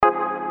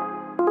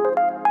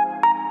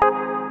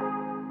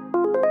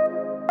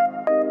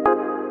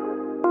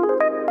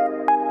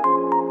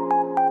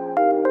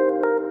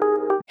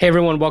Hey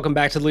everyone, welcome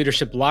back to the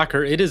Leadership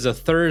Locker. It is a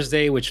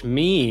Thursday, which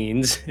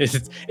means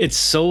it's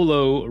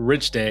solo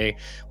rich day,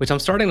 which I'm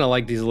starting to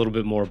like these a little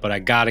bit more, but I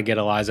got to get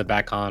Eliza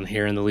back on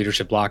here in the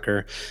Leadership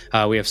Locker.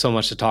 We have so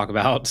much to talk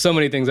about, so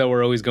many things that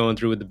we're always going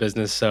through with the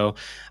business. So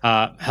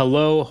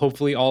hello,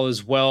 hopefully all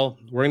is well.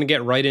 We're going to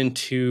get right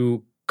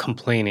into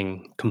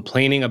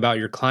complaining about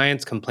your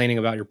clients, complaining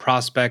about your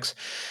prospects,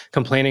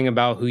 complaining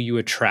about who you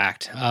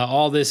attract.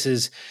 All this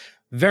is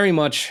very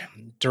much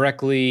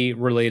directly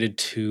related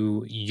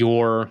to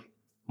your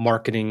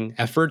marketing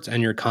efforts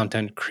and your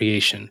content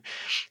creation.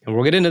 And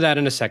we'll get into that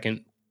in a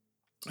second.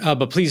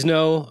 But please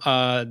know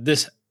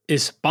this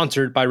is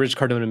sponsored by Rich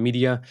Cardona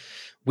Media.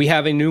 We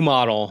have a new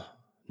model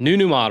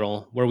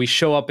where we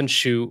show up and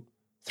shoot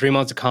 3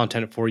 months of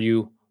content for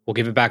you. We'll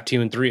give it back to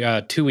you in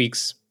 2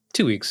 weeks.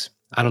 2 weeks.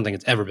 I don't think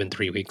it's ever been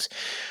 3 weeks.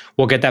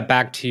 We'll get that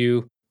back to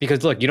you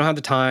because look, you don't have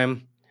the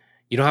time.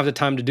 You don't have the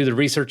time to do the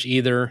research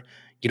either.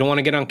 You don't want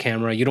to get on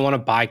camera. You don't want to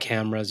buy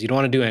cameras. You don't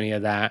want to do any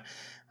of that.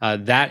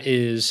 That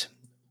is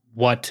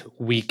what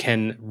we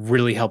can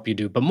really help you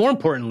do. But more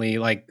importantly,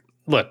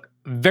 look,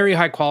 very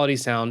high quality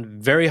sound,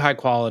 very high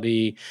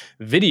quality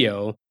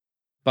video,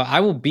 but I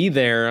will be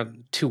there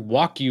to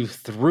walk you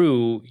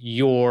through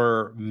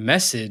your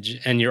message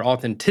and your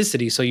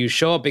authenticity so you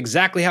show up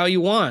exactly how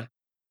you want.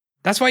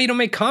 That's why you don't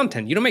make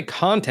content. You don't make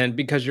content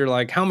because you're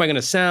like, how am I going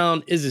to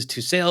sound? Is this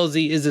too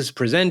salesy? Is this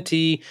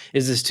presenty?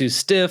 Is this too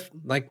stiff?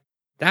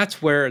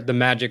 That's where the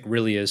magic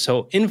really is.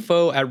 So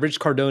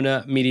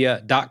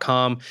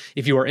info@richcardonamedia.com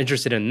if you are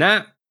interested in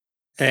that.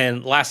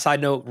 And last side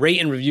note, rate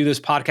and review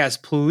this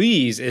podcast,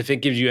 please, if it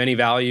gives you any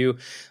value.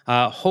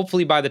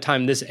 Hopefully by the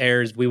time this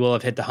airs, we will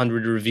have hit the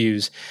 100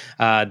 reviews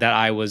that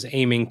I was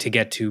aiming to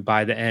get to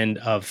by the end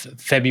of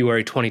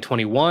February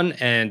 2021.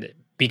 And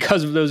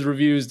because of those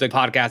reviews, the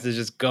podcast is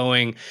just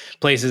going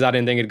places I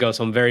didn't think it'd go.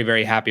 So I'm very,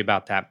 very happy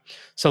about that.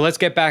 So let's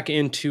get back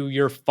into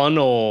your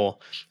funnel.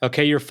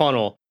 Okay, your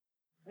funnel.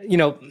 I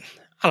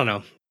don't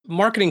know,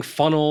 marketing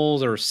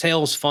funnels or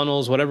sales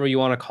funnels, whatever you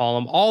want to call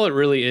them. All it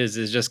really is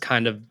just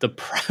kind of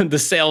the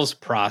sales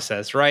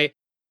process, right?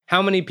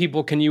 How many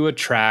people can you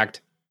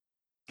attract?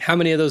 How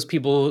many of those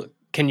people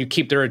can you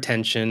keep their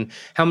attention?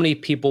 How many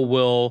people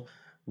will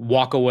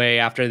walk away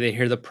after they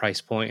hear the price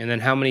point? And then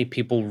how many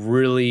people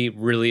really,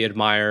 really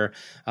admire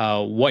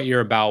what you're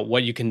about,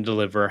 what you can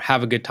deliver,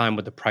 have a good time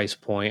with the price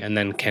point, and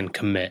then can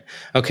commit?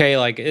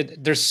 Okay,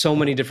 there's so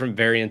many different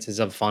variances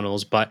of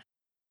funnels, but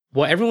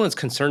what everyone's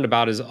concerned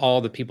about is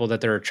all the people that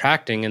they're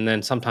attracting, and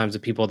then sometimes the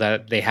people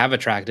that they have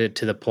attracted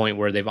to the point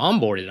where they've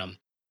onboarded them.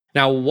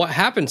 Now, what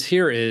happens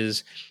here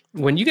is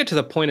when you get to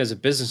the point as a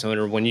business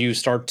owner, when you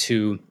start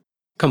to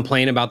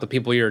complain about the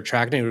people you're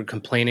attracting or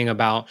complaining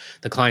about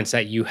the clients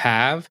that you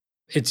have,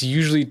 it's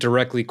usually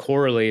directly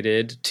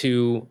correlated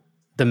to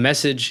the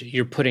message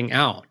you're putting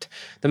out.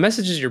 The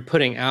messages you're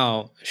putting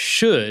out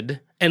should,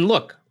 and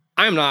look,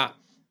 I'm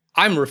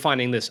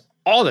refining this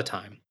all the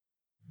time.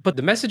 But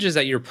the messages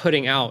that you're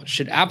putting out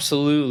should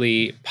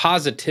absolutely,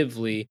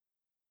 positively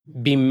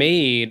be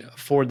made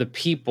for the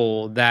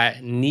people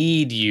that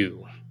need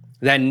you,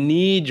 that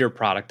need your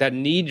product, that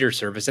need your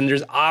service. And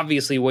there's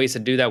obviously ways to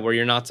do that where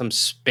you're not some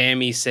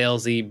spammy,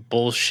 salesy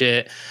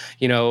bullshit,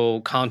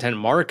 content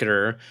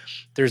marketer.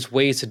 There's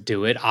ways to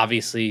do it.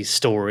 Obviously,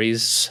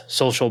 stories,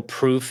 social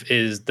proof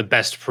is the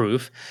best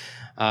proof.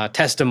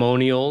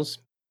 Testimonials,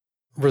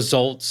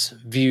 results,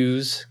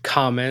 views,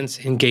 comments,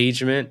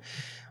 engagement.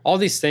 All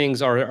these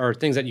things are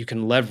things that you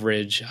can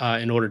leverage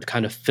in order to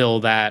kind of fill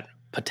that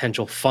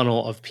potential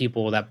funnel of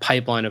people, that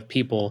pipeline of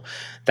people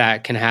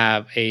that can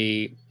have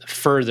a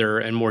further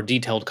and more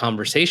detailed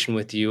conversation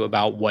with you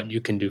about what you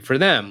can do for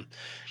them.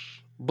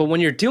 But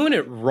when you're doing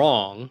it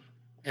wrong,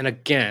 and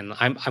again,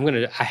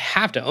 I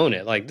have to own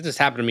it. Like, this has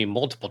happened to me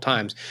multiple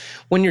times.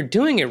 When you're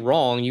doing it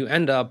wrong, you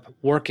end up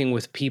working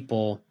with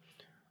people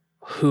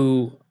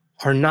who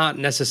are not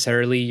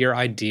necessarily your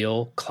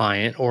ideal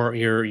client, or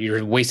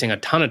you're wasting a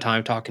ton of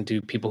time talking to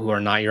people who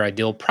are not your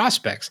ideal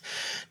prospects.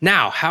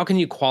 Now, how can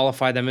you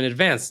qualify them in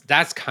advance?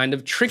 That's kind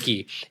of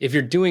tricky. If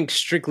you're doing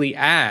strictly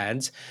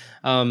ads,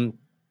 you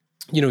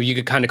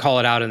could kind of call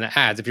it out in the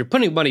ads. If you're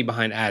putting money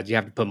behind ads, you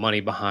have to put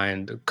money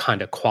behind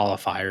kind of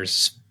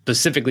qualifiers,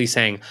 specifically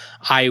saying,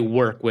 I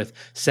work with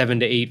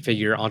 7 to 8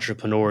 figure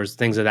entrepreneurs,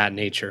 things of that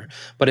nature.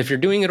 But if you're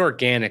doing it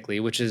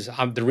organically, which is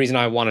the reason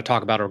I want to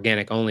talk about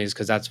organic only, is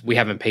because we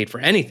haven't paid for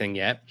anything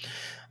yet.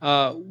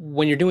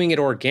 When you're doing it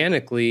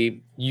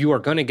organically, you are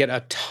going to get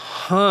a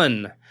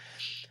ton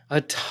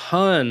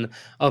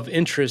of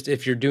interest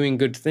if you're doing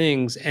good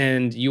things,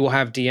 and you will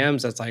have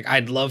DMs that's like,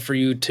 I'd love for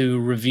you to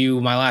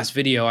review my last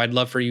video. I'd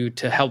love for you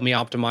to help me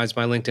optimize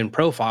my LinkedIn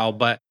profile.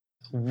 But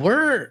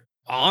we're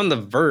on the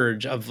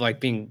verge of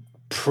being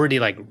pretty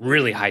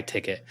really high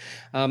ticket,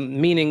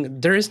 meaning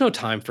there is no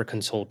time for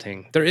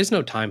consulting. There is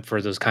no time for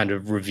those kind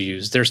of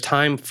reviews. There's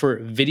time for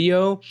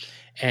video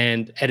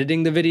and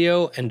editing the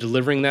video and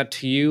delivering that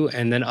to you,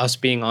 and then us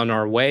being on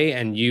our way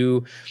and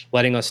you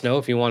letting us know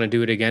if you want to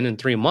do it again in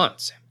 3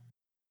 months.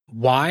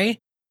 Why?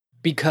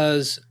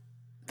 Because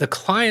the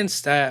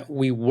clients that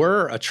we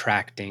were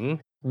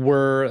attracting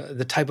were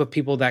the type of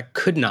people that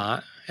could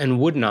not and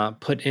would not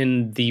put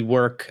in the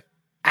work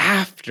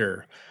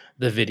after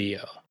the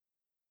video,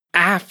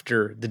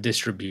 after the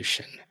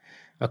distribution.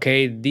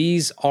 Okay.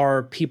 These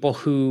are people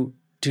who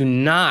do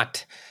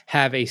not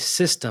have a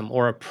system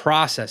or a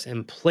process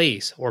in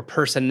place or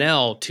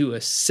personnel to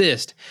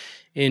assist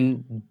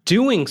in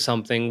doing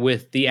something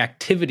with the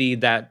activity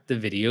that the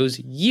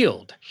videos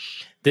yield.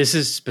 This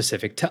is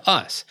specific to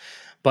us,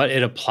 but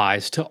it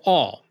applies to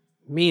all,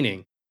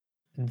 meaning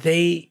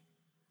they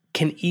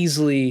can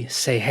easily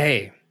say,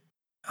 hey,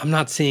 I'm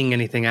not seeing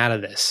anything out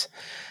of this.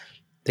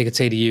 They could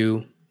say to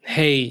you,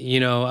 hey,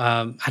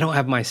 I don't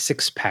have my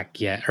six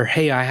pack yet. Or,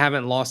 hey, I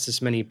haven't lost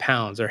this many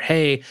pounds. Or,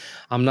 hey,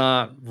 I'm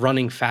not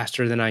running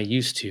faster than I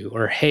used to.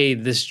 Or, hey,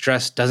 this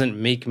dress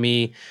doesn't make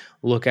me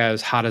look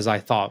as hot as I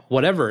thought.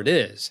 Whatever it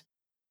is,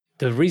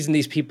 the reason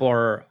these people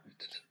are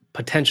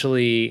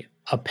potentially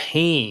a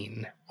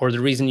pain, or the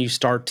reason you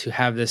start to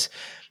have this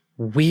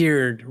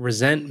weird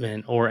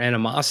resentment or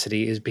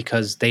animosity, is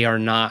because they are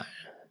not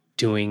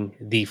doing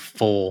the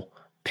full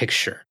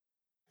picture.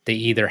 They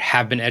either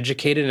have been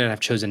educated and have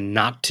chosen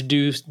not to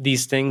do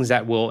these things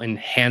that will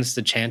enhance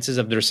the chances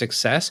of their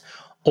success,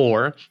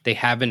 or they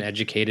have been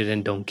educated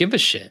and don't give a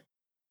shit.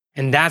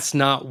 And that's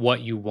not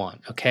what you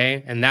want,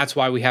 okay? And that's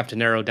why we have to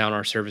narrow down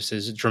our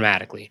services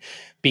dramatically,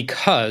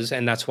 because,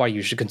 and that's why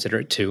you should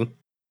consider it too,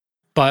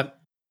 but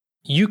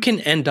you can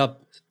end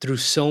up through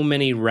so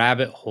many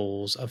rabbit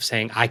holes of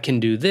saying, I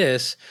can do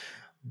this,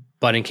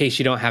 but in case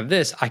you don't have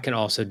this, I can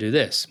also do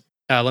this.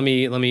 Let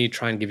me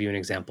try and give you an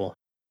example.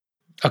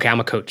 Okay,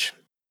 I'm a coach.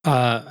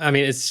 I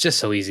mean, it's just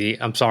so easy.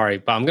 I'm sorry,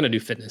 but I'm going to do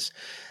fitness.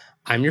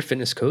 I'm your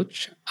fitness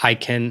coach. I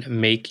can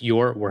make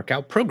your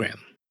workout program.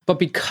 But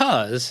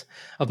because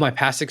of my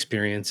past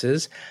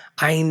experiences,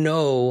 I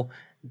know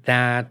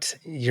that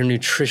your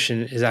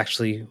nutrition is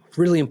actually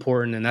really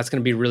important, and that's going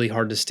to be really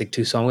hard to stick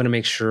to. So I'm going to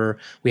make sure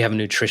we have a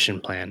nutrition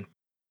plan.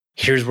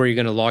 Here's where you're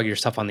going to log your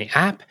stuff on the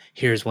app.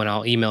 Here's when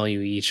I'll email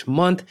you each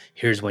month.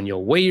 Here's when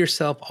you'll weigh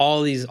yourself.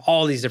 All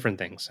these different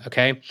things.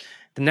 Okay.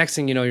 The next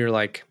thing you know, you're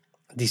like,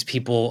 these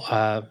people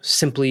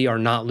simply are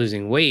not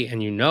losing weight,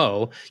 and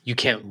you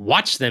can't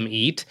watch them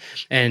eat,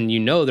 and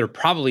they're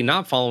probably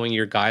not following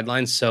your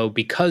guidelines. So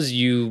because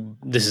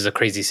this is a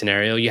crazy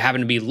scenario, you happen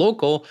to be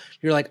local,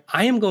 you're like,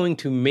 I am going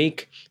to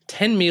make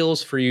 10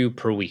 meals for you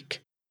per week.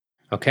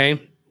 Okay.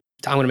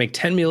 I'm going to make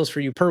 10 meals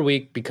for you per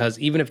week, because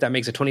even if that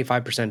makes a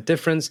 25%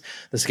 difference,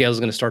 the scale is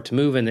going to start to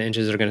move and the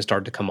inches are going to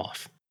start to come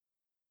off.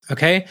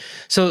 Okay.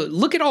 So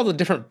look at all the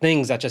different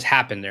things that just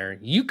happened there.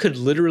 You could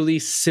literally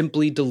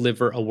simply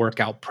deliver a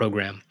workout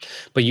program,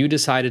 but you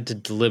decided to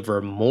deliver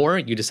more.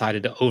 You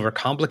decided to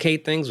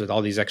overcomplicate things with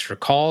all these extra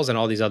calls and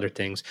all these other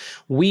things.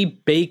 We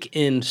bake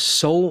in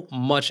so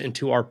much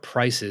into our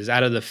prices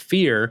out of the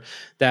fear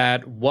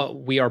that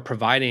what we are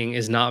providing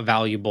is not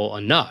valuable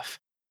enough.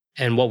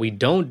 And what we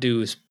don't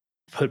do is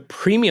put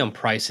premium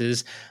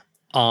prices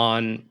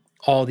on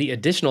all the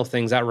additional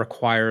things that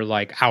require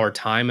like our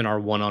time and our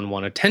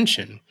one-on-one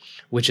attention,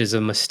 which is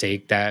a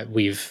mistake that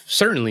we've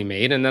certainly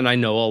made. And then I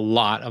know a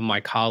lot of my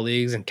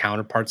colleagues and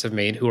counterparts have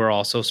made, who are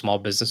also small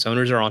business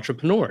owners or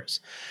entrepreneurs.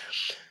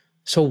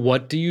 So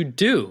what do you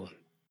do?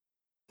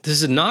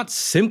 This is not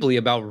simply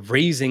about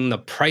raising the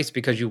price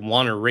because you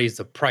want to raise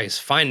the price.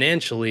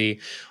 Financially,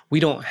 we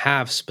don't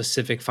have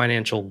specific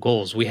financial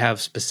goals. We have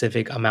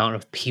specific amount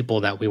of people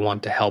that we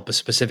want to help, a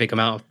specific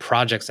amount of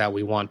projects that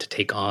we want to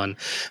take on,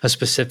 a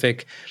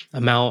specific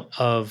amount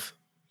of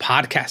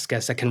podcast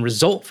guests that can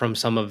result from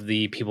some of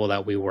the people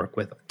that we work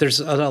with. There's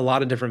a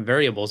lot of different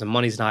variables, and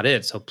money's not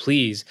it. So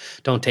please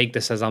don't take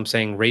this as I'm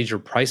saying raise your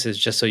prices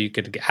just so you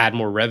could add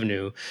more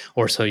revenue,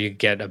 or so you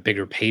get a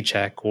bigger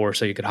paycheck, or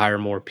so you could hire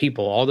more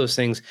people. All those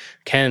things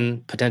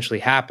can potentially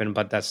happen,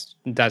 but that's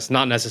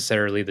not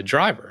necessarily the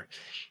driver.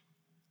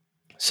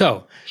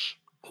 So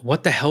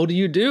what the hell do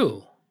you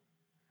do?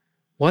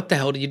 What the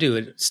hell do you do?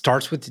 It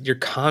starts with your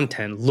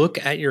content.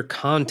 Look at your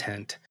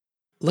content.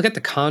 Look at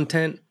the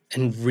content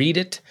and read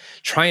it.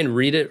 Try and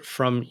read it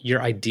from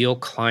your ideal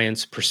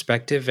client's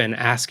perspective and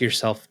ask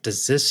yourself,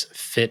 does this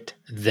fit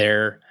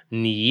their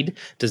need?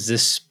 Does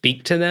this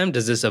speak to them?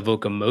 Does this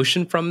evoke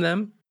emotion from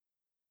them?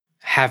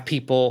 Have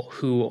people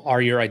who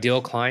are your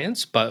ideal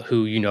clients, but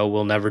who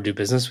will never do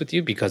business with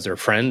you because they're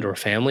friend or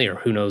family or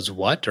who knows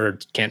what, or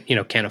can't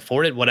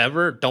afford it,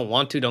 whatever, don't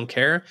want to, don't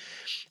care.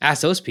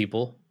 Ask those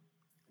people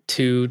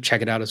to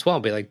check it out as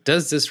well. Be like,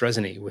 does this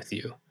resonate with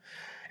you?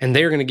 And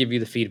they're going to give you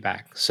the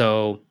feedback.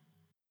 So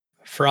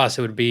for us,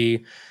 it would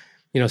be,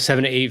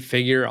 7 to 8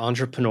 figure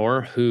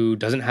entrepreneur who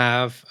doesn't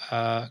have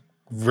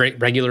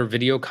regular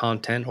video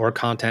content or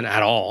content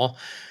at all.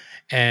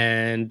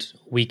 And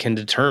we can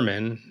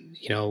determine,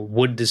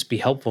 would this be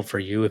helpful for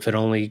you if it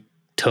only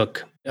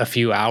took a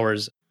few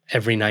hours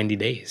every 90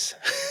 days?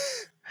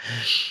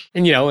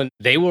 And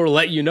they will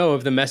let you know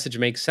if the message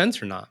makes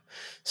sense or not.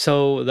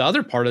 So the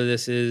other part of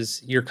this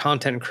is your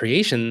content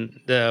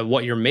creation.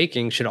 What you're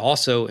making should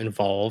also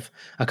involve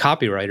a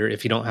copywriter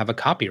if you don't have a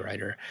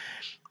copywriter.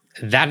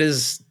 That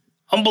is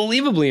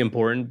unbelievably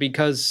important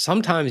because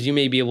sometimes you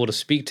may be able to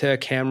speak to a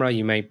camera,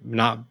 you may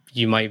not,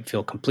 you might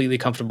feel completely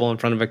comfortable in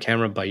front of a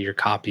camera, but your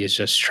copy is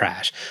just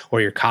trash, or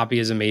your copy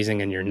is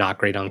amazing and you're not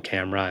great on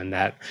camera, and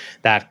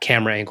that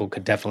camera angle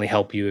could definitely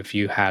help you if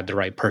you had the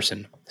right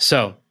person.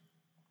 So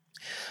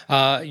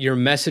your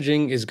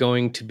messaging is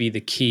going to be the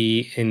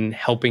key in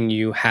helping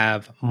you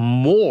have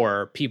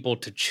more people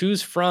to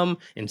choose from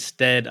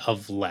instead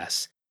of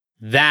less.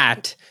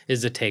 That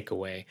is the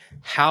takeaway.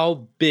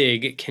 How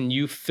big can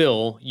you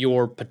fill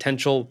your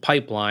potential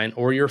pipeline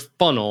or your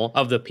funnel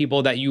of the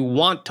people that you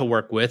want to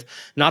work with,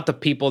 not the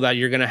people that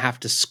you're going to have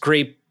to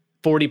scrape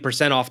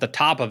 40% off the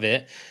top of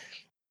it,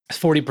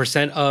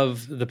 40%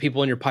 of the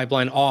people in your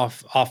pipeline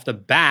off the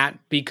bat,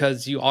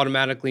 because you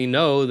automatically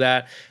know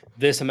that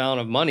this amount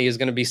of money is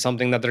going to be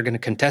something that they're going to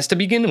contest to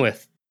begin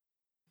with.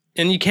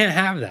 And you can't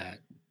have that.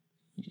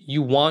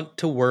 You want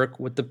to work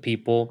with the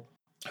people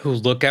who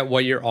look at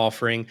what you're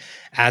offering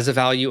as a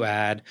value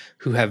add,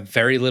 who have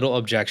very little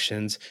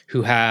objections,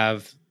 who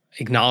have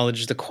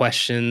acknowledged the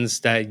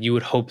questions that you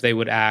would hope they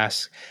would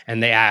ask,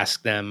 and they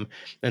ask them.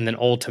 And then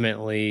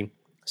ultimately,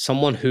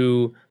 someone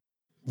who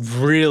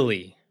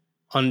really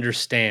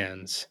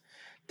understands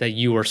that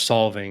you are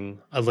solving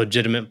a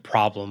legitimate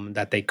problem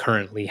that they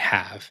currently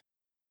have.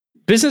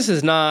 Business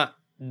is not,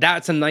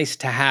 that's a nice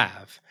to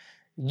have.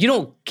 You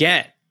don't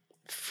get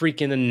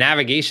freaking the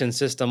navigation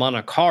system on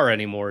a car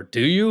anymore,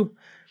 do you?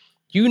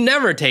 You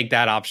never take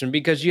that option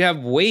because you have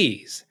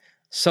Waze.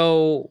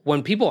 So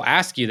when people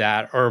ask you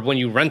that, or when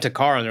you rent a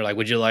car and they're like,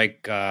 would you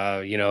like, what,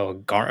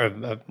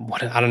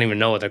 I don't even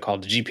know what they're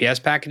called, the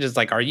GPS package, it's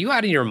like, are you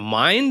out of your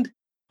mind?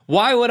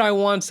 Why would I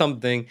want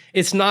something?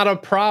 It's not a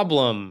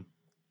problem.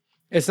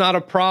 It's not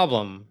a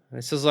problem.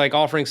 This is like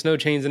offering snow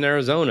chains in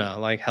Arizona.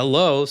 Like,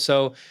 hello.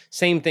 So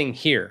same thing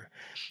here.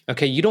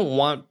 Okay, you don't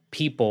want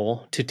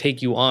people to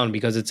take you on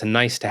because it's a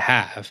nice to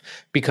have,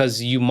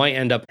 because you might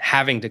end up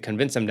having to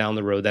convince them down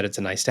the road that it's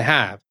a nice to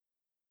have.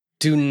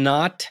 Do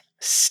not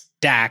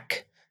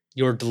stack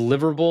your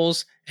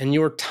deliverables and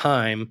your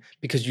time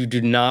because you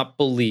do not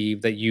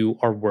believe that you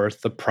are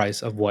worth the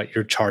price of what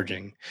you're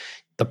charging.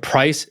 The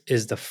price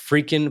is the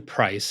freaking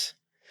price.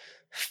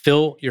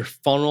 Fill your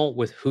funnel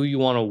with who you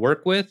want to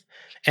work with.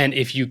 And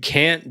if you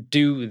can't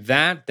do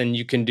that, then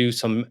you can do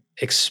some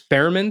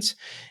experiments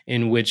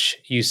in which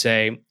you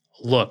say,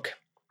 look,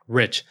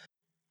 Rich,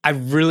 I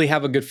really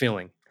have a good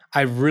feeling.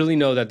 I really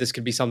know that this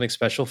could be something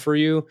special for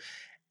you.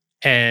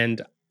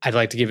 And I'd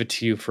like to give it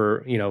to you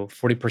for,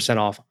 40%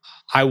 off.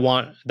 I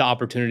want the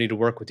opportunity to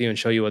work with you and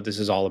show you what this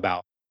is all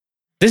about.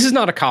 This is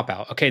not a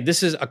cop-out, okay?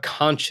 This is a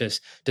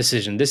conscious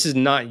decision. This is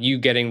not you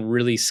getting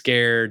really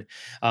scared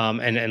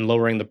and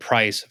lowering the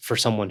price for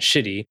someone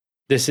shitty.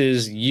 This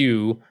is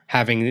you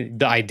having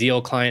the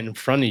ideal client in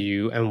front of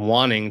you and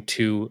wanting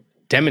to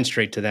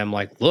demonstrate to them,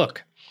 like,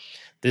 look,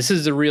 this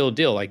is the real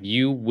deal. Like,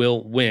 you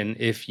will win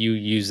if you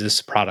use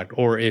this product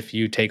or if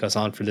you take us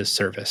on for this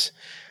service.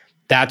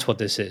 That's what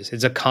this is.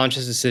 It's a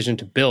conscious decision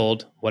to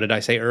build, what did I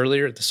say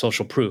earlier? The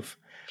social proof.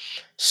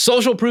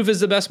 Social proof is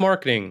the best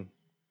marketing.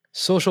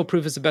 Social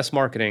proof is the best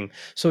marketing.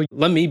 So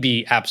let me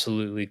be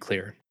absolutely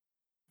clear.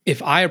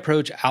 If I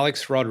approach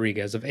Alex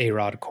Rodriguez of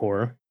A-Rod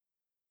Core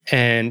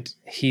and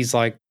he's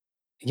like,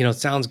 it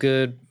sounds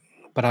good,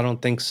 but I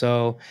don't think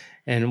so.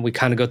 And we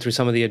kind of go through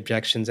some of the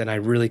objections, and I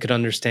really could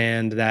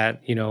understand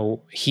that,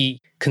 he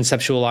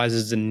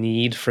conceptualizes the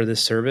need for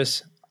this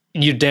service.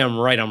 You're damn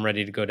right I'm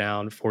ready to go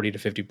down 40 to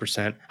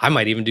 50%. I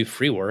might even do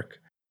free work.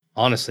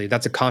 Honestly,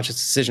 that's a conscious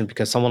decision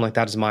because someone like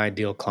that is my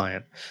ideal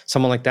client.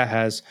 Someone like that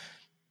has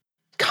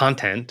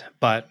content,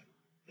 but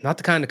not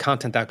the kind of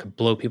content that could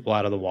blow people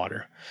out of the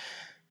water.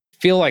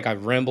 Feel like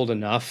I've rambled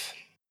enough.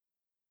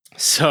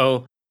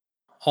 So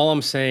all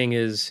I'm saying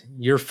is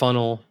your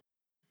funnel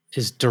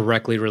is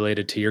directly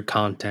related to your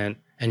content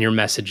and your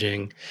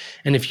messaging.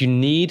 And if you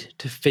need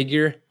to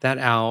figure that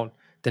out,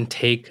 then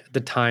take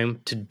the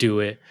time to do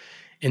it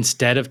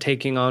instead of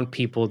taking on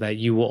people that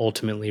you will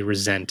ultimately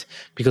resent.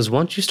 Because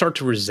once you start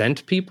to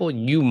resent people,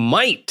 you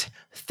might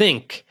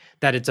think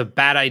that it's a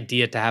bad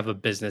idea to have a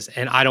business.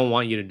 And I don't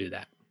want you to do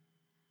that.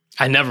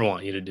 I never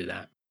want you to do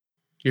that.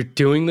 You're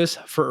doing this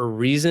for a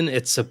reason.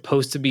 It's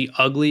supposed to be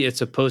ugly. It's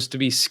supposed to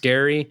be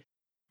scary.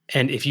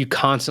 And if you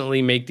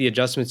constantly make the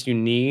adjustments you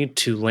need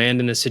to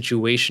land in a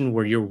situation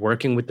where you're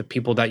working with the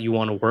people that you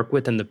want to work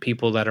with and the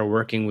people that are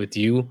working with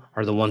you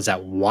are the ones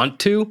that want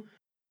to,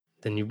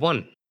 then you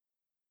won.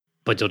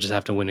 But you'll just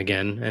have to win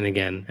again and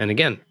again and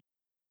again.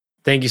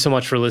 Thank you so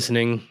much for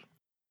listening.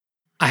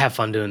 I have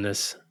fun doing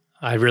this.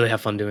 I really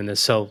have fun doing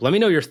this. So let me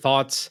know your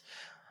thoughts.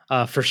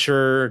 For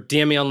sure,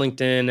 DM me on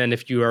LinkedIn. And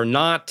if you are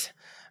not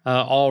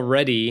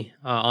already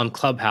on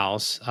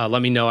Clubhouse,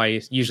 let me know.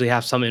 I usually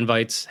have some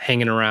invites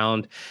hanging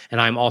around.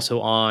 And I'm also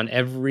on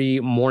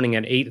every morning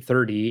at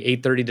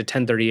 8:30 to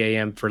 10:30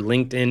 a.m. for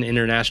LinkedIn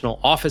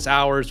International office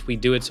hours. We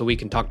do it so we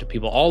can talk to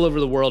people all over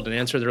the world and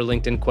answer their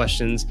LinkedIn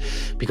questions.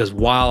 Because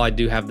while I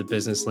do have the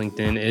business,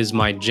 LinkedIn is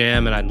my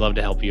jam, and I'd love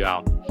to help you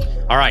out.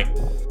 All right.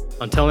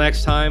 Until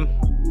next time,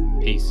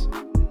 peace.